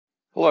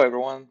Hello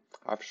everyone,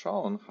 I've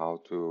shown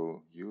how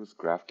to use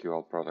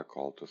GraphQL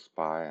protocol to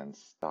spy and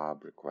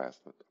stop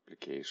requests that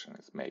application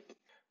is making.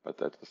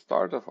 But at the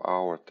start of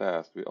our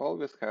test, we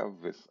always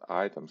have these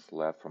items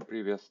left from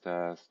previous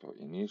test or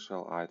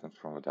initial items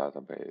from the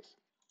database.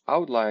 I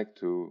would like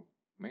to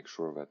make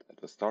sure that at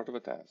the start of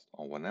a test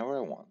or whenever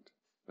I want,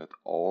 that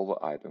all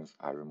the items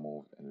are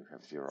removed and we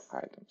have 0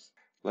 items.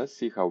 Let's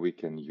see how we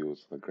can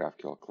use the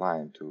GraphQL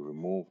client to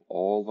remove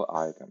all the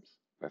items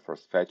by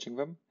first fetching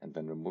them and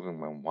then removing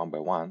them one by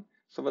one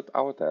so that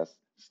our test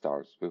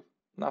starts with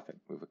nothing,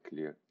 with a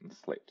clean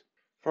slate.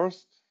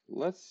 First,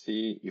 let's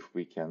see if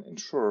we can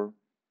ensure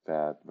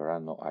that there are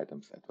no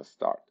items at the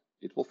start.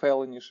 It will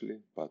fail initially,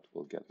 but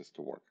we'll get this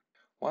to work.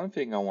 One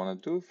thing I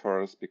want to do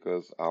first,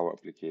 because our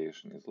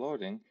application is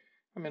loading,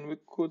 we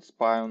could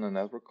spy on a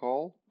network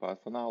call,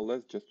 but for now,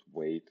 let's just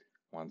wait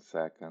 1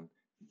 second,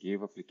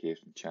 give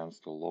application a chance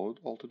to load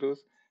all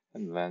to-dos,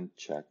 and then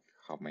check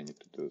how many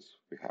to-dos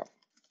we have.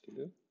 To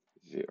do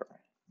 0.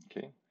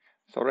 Okay,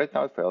 so right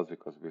now it fails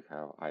because we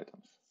have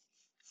items.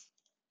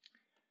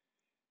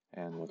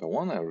 And what I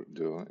want to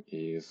do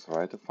is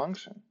write a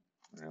function,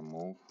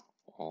 remove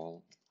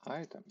all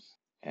items.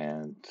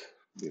 And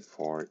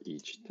before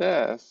each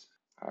test,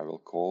 I will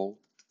call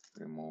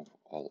remove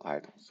all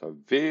items. So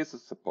this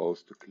is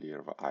supposed to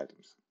clear the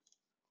items.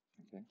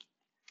 Okay.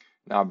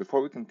 Now,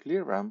 before we can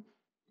clear them,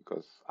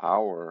 because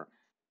our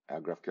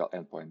GraphQL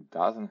endpoint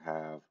doesn't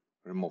have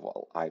remove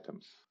all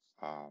items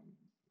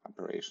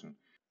operation,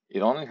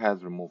 it only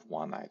has remove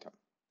one item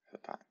at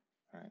a time.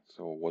 Right?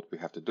 So what we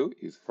have to do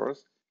is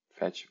first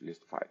fetch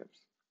list of items,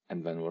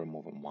 and then we'll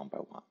remove them one by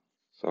one.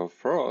 So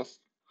first,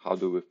 how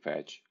do we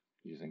fetch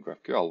using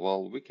GraphQL?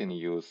 Well, we can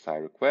use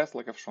request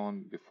like I've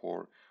shown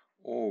before,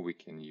 or we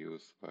can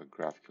use the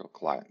GraphQL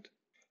client.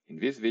 In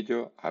this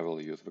video, I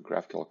will use the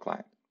GraphQL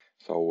client.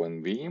 So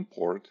when we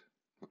import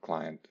the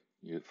client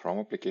from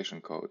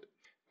application code,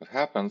 what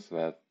happens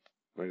that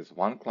there is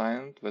one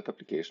client that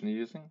application is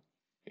using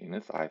in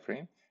its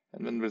iframe,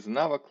 and then there's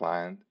another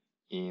client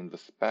in the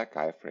spec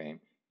iframe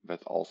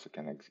that also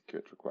can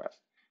execute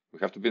requests. We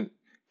have to be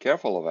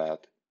careful of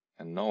that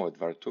and know that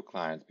there are 2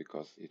 clients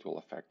because it will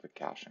affect the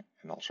caching,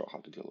 and I'll show how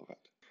to deal with it.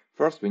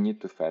 First, we need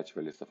to fetch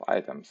the list of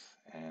items,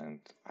 and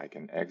I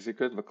can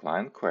execute the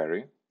client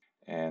query,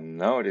 and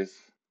notice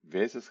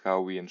this is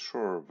how we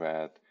ensure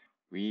that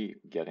we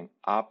getting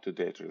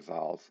up-to-date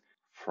results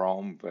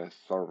from the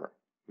server.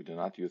 We do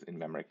not use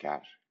in-memory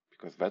cache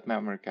because that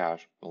memory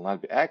cache will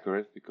not be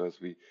accurate because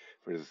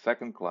there is a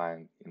second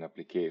client in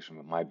application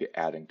that might be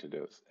adding to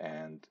those,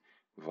 and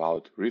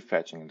without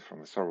refetching it from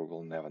the server,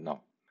 we'll never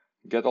know.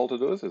 Get all to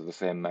those is the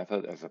same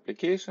method as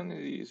application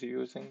is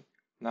using.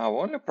 Now,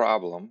 only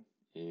problem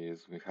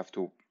is we have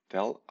to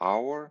tell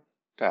our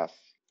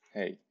tests,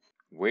 hey,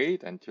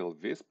 wait until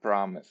this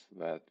promise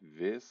that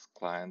this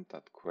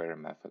client.query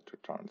method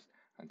returns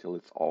until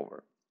it's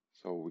over.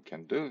 So we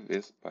can do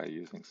this by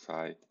using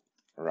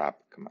scywrap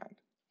command.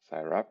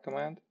 Scywrap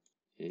command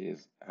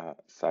is a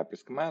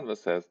Cypress command that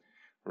says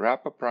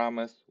wrap a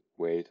promise,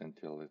 wait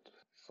until it's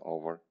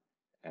over,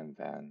 and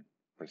then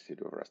proceed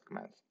with the rest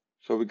commands.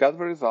 So we got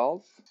the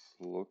results. Let's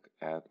look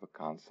at the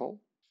console.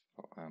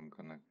 So I'm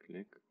gonna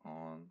click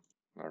on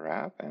the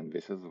wrap, and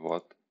this is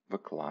what the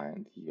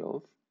client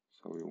yields.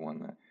 So we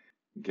wanna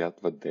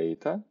get the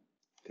data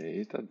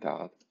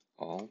dot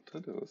all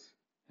to-dos,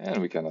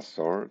 and we can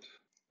assert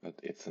that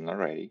it's an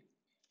array,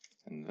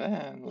 and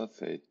then let's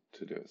say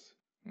to-dos.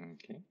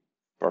 Okay,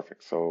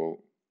 perfect.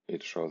 So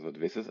it shows that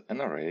this is an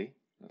array.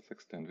 Let's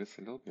extend this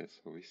a little bit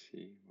so we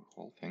see the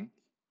whole thing.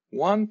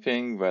 One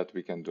thing that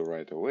we can do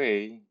right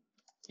away,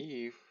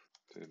 if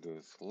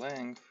to-dos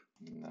length,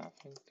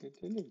 nothing to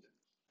delete.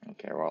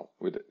 Okay, well,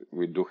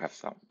 we do have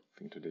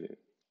something to delete.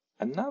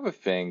 Another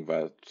thing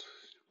that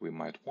we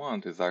might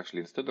want is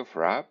actually, instead of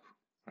wrap,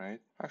 right,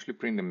 actually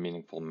print a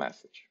meaningful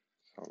message.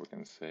 So we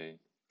can say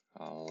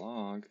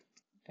log,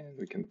 and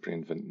we can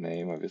print the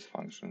name of this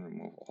function,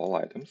 remove all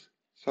items.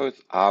 So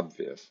it's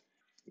obvious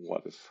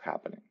what is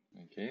happening.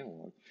 Okay,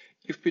 log.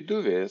 If we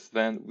do this,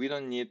 then we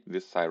don't need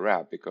this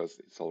scywrap because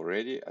it's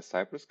already a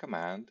Cypress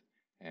command,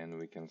 and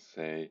we can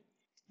say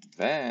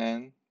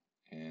then,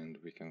 and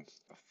we can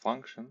a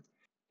function,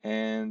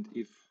 and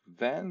if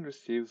then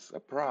receives a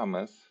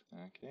promise,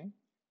 okay,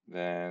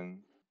 then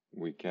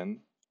we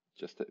can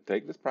just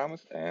take this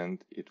promise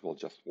and it will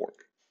just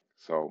work.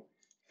 So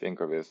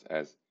think of this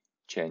as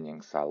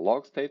chaining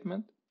scilog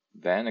statement,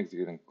 then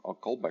executing a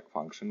callback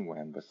function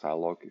when the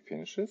scilog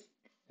finishes,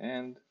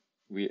 and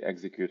we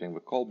executing the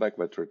callback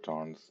that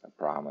returns a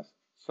promise.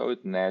 So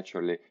it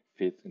naturally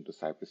fits into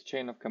Cypress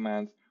chain of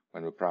commands.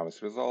 When the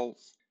promise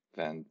resolves,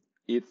 then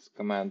its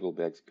command will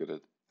be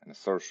executed, an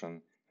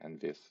assertion, and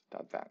this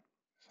dot then.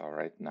 So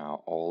right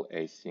now all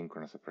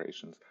asynchronous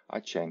operations are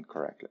chained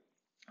correctly.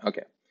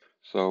 Okay,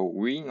 so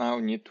we now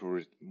need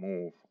to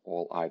remove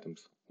all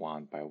items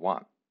one by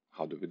one.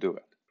 How do we do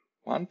it?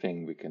 One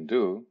thing we can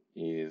do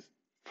is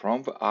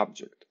from the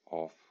object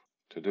of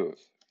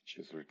to-dos, which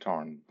is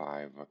returned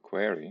by the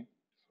query,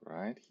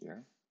 right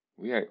here,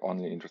 we are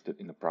only interested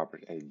in the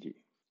property ID.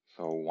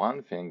 So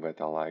one thing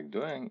that I like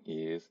doing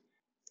is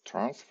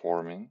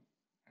transforming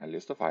a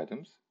list of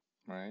items,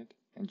 right?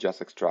 And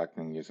just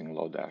extracting using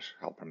lodash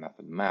helper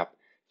method map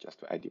just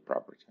to ID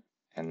property.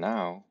 And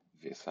now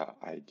these are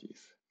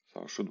IDs.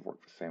 So it should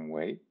work the same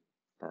way.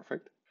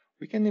 Perfect.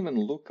 We can even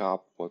look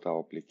up what our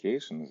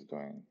application is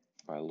doing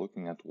by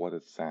looking at what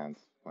it sends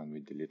when we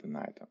delete an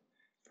item.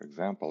 For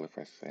example, if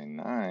I say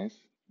nice,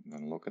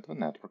 then look at the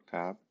network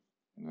tab,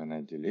 and when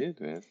I delete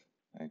this,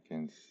 I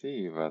can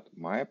see that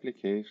my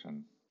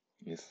application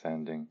is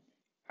sending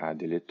a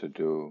delete to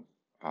do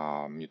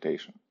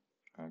mutation.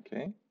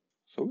 Okay,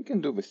 so we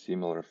can do the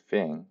similar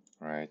thing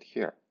right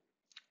here.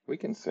 We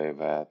can say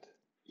that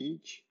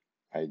each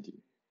ID,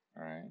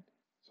 right?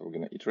 So we're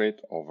going to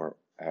iterate over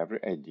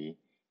every ID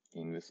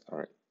in this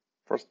array.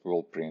 First,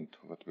 we'll print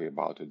what we're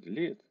about to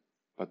delete,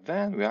 but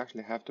then we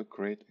actually have to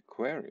create a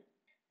query.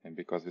 And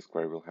because this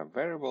query will have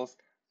variables,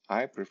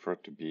 I prefer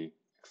to be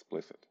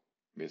explicit.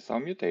 With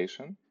some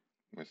mutation,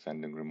 we're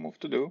sending remove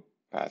to do,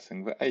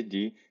 passing the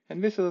ID,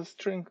 and this is a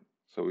string,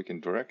 so we can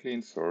directly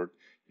insert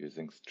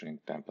using string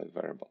template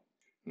variable.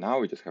 Now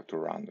we just have to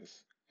run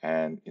this.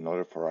 And in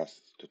order for us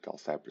to tell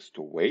Cypress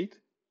to wait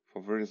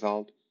for the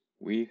result,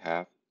 we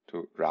have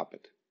to wrap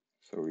it.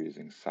 So we're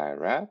using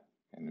cywrap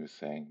and we're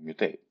saying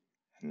mutate.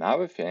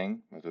 Another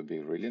thing that would be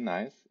really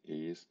nice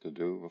is to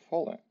do the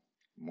following.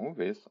 Move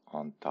this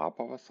on top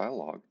of a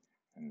scilog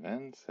and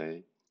then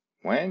say,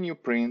 when you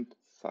print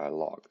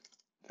scilog,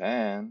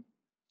 then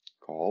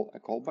call a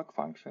callback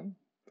function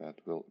that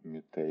will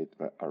mutate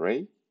the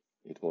array.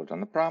 It will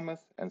run a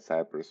promise and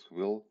Cypress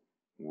will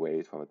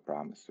wait for the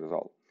promise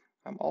result.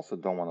 I also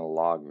don't want to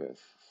log this,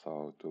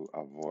 so to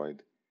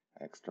avoid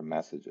extra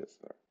messages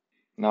there.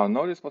 Now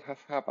notice what has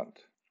happened.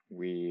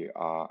 We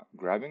are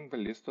grabbing the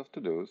list of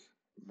to-dos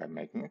by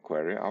making a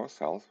query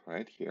ourselves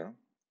right here.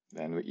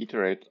 Then we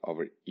iterate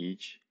over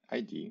each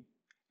ID.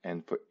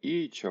 And for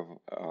each of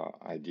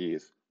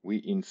IDs,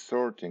 we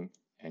inserting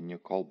a new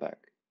callback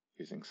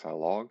using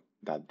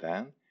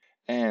scilog.then.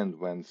 And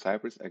when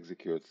Cypress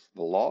executes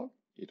the log,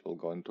 it will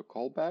go into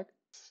callback,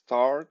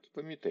 start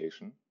the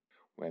mutation.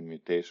 When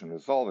mutation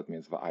resolved, it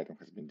means the item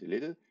has been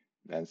deleted.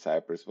 Then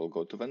Cypress will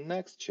go to the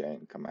next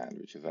chain command,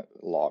 which is a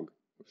log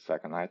with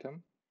second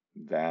item.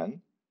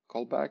 Then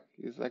callback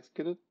is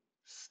executed,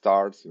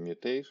 starts the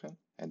mutation,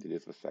 and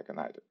deletes the second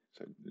item.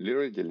 So it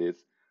literally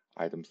deletes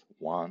items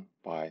one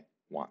by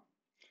one.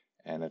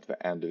 And at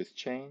the end of this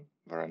chain,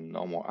 there are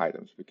no more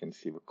items. We can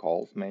see the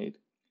calls made,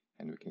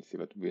 and we can see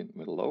that when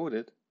we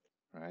loaded,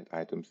 right,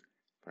 items,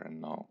 there are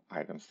no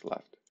items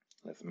left.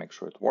 Let's make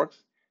sure it works.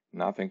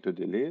 Nothing to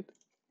delete.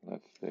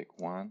 Let's take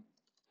 1,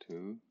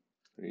 2,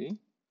 3.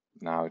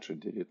 Now it should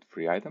delete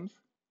 3 items.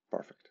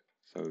 Perfect.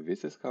 So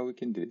this is how we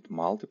can delete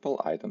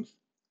multiple items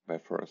by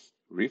first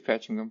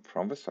refetching them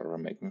from the server,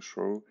 making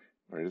sure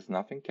there is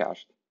nothing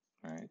cached,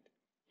 right?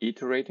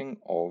 Iterating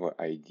over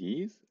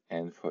IDs,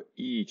 and for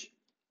each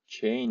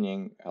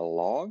chaining a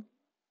log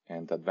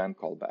and a then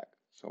callback.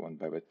 So when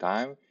by the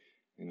time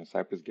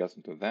Cypress gets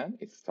into then,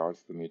 it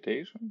starts the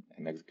mutation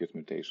and executes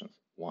mutations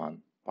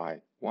one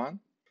by one.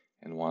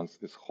 And once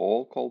this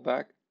whole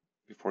callback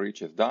before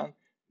each is done,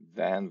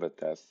 then the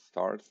test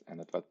starts, and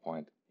at that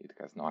point it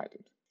has no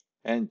items.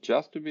 And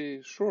just to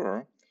be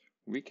sure,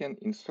 we can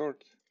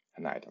insert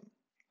an item,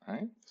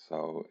 right?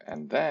 So,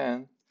 and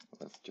then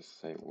let's just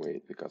say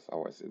wait, because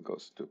otherwise it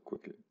goes too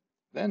quickly.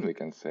 Then we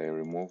can say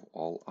remove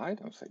all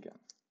items again,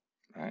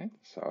 right?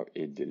 So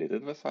it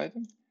deleted this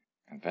item,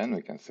 and then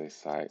we can say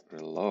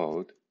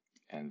reload,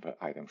 and the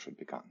item should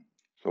be gone.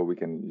 So we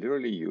can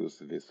literally use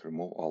this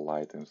remove all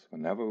items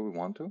whenever we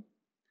want to,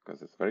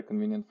 because it's a very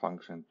convenient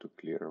function to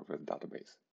clear the database.